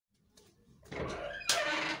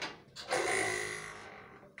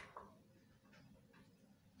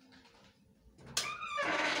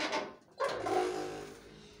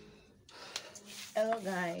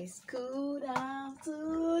Guys, good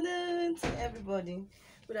afternoon to everybody.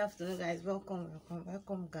 Good afternoon, guys. Welcome,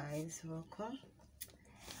 guys. Welcome.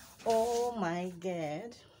 Oh my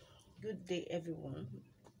God. Good day, everyone.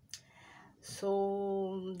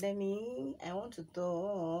 So, I want to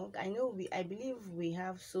talk. I believe we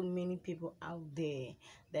have so many people out there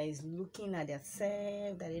that is looking at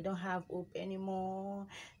themselves, that they don't have hope anymore.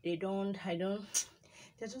 They're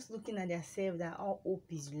just looking at themselves that all hope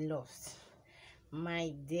is lost.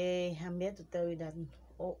 My dear, I'm here to tell you that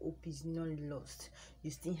all hope is not lost.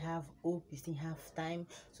 You still have hope, you still have time.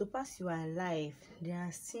 So pass your life, there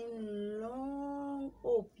are still long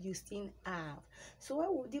hope you still have. So why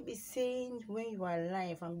would you be saying when you are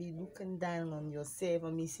alive and be looking down on yourself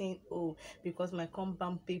and be saying, oh, because my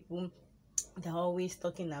compound people, they're always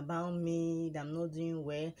talking about me, that I'm not doing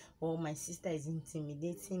well, or my sister is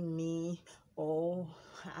intimidating me, or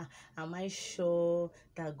am I sure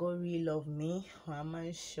that God really love me, or am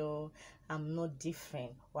I sure I'm not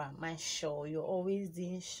different, or am I sure you're always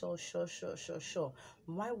doing sure.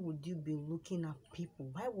 Why would you be looking at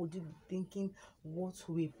people? Why would you be thinking what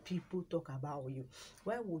will people talk about you?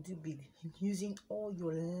 Why would you be using all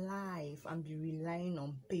your life and be relying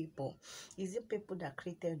on people? Is it people that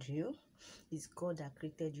created you? It's God that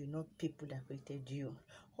created you, not people that created you.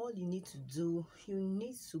 All you need to do, you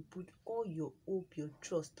need to put all your hope, your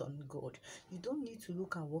trust on God. You don't need to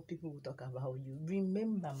look at what people will talk about you.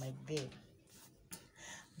 Remember, my dear,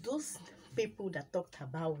 those people that talked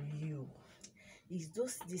about you, it's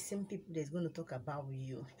just the same people that's going to talk about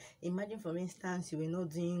you. Imagine, for instance, you were not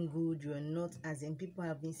doing good, you are not, as in people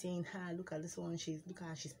have been saying, look at this one, look at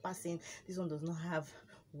how she's passing, this one does not have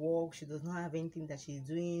work, she does not have anything that she's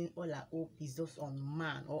doing, all her hope is just on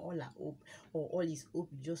man, or all her hope, or all his hope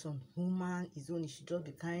is just on woman, his own is just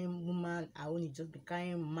be carrying woman, her own is just be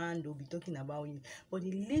carrying man. They'll be talking about you, but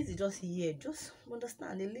the least is just here, just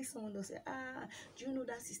understand, the least someone will say, do you know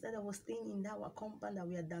that sister that was staying in that our compound that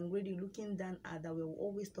we are downgrading, looking down at, that we were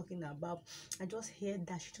always talking about? I just heard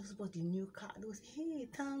that she just bought the new car. Those, hey,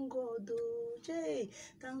 thank God, oh, Jay,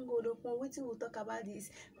 thank God, oh, waiting, we'll talk about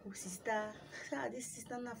this. Oh, sister, this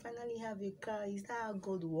sister now finally have a car. Is that how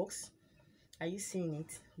God works? Are you seeing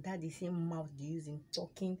it? That the same mouth they use in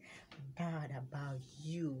talking bad about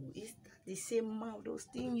you. Is that the same mouth those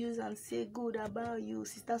things use and say good about you,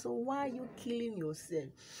 sister? So why are you killing yourself?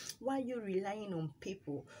 Why are you relying on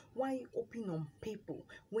people? Why are you hoping on people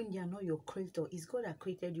when they are not your creator? It's God that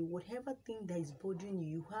created you. Whatever thing that is bothering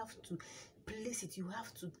you, you have to place it, you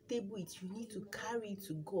have to table it, you need to carry it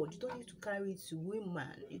to God. You don't need to carry it to women,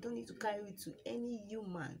 you don't need to carry it to any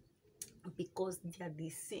human, because they are the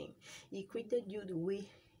same. He created you the way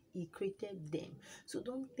he created them. So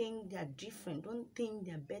don't think they are different, don't think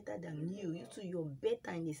they are better than you. You too, you're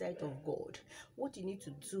better in the sight of God. What you need to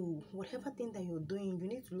do, whatever thing that you're doing, you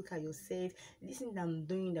need to look at yourself. This thing that I'm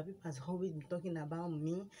doing, that people has always been talking about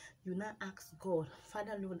me, you now ask God,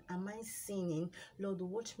 Father Lord, am I sinning? Lord,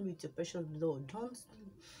 watch me with your precious blood.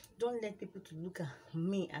 Don't let people to look at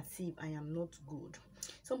me as if I am not good.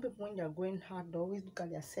 Some people, when they are going hard, they always look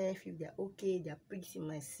at themselves. If they're okay, they're pretty.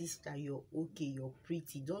 My sister, you're okay, you're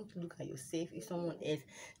pretty. Don't look at yourself if someone else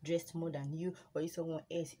dressed more than you, or if someone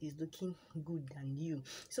else is looking good than you.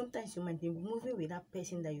 Sometimes you might be moving with that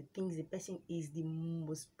person that you think the person is the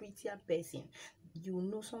most prettier person. You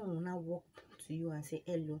know, someone will now walk to you and say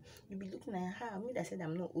hello. You'll be looking at her. Me that said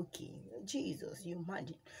I'm not okay. Jesus, you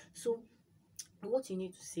imagine. So what you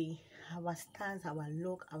need to say, our stars, our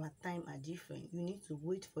luck, our time are different. You need to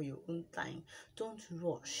wait for your own time. Don't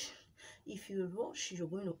rush. If you rush, you're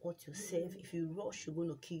going to hurt yourself. If you rush, you're going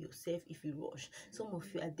to kill yourself. If you rush, some of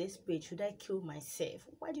you are desperate. Should I kill myself?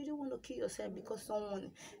 Why do you want to kill yourself? Because someone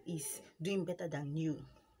is doing better than you.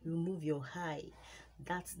 Remove your eye.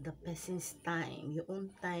 That's the person's time. Your own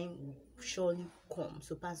time will surely come.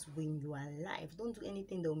 So pass when you are alive. Don't do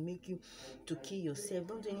anything that will make you to kill yourself.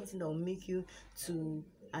 Don't do anything that will make you to,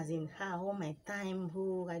 as in, all my time,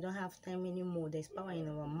 I don't have time anymore. There's power in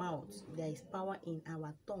our mouth. There is power in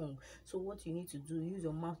our tongue. So what you need to do, use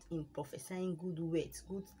your mouth in prophesying good words,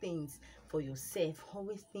 good things for yourself.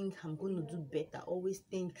 Always think I'm going to do better. Always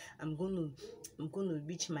think I'm going to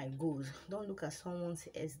reach my goals. Don't look at someone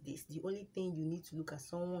else this. The only thing you need to look at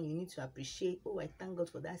someone, you need to appreciate, oh, I thank God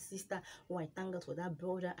for that sister, oh, I thank God for that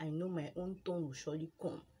brother. I know my own turn will surely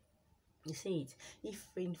come. You see it, if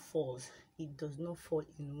rain falls, it does not fall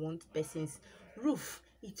in one person's roof,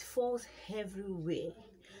 it falls everywhere.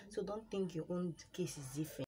 So don't think your own case is different.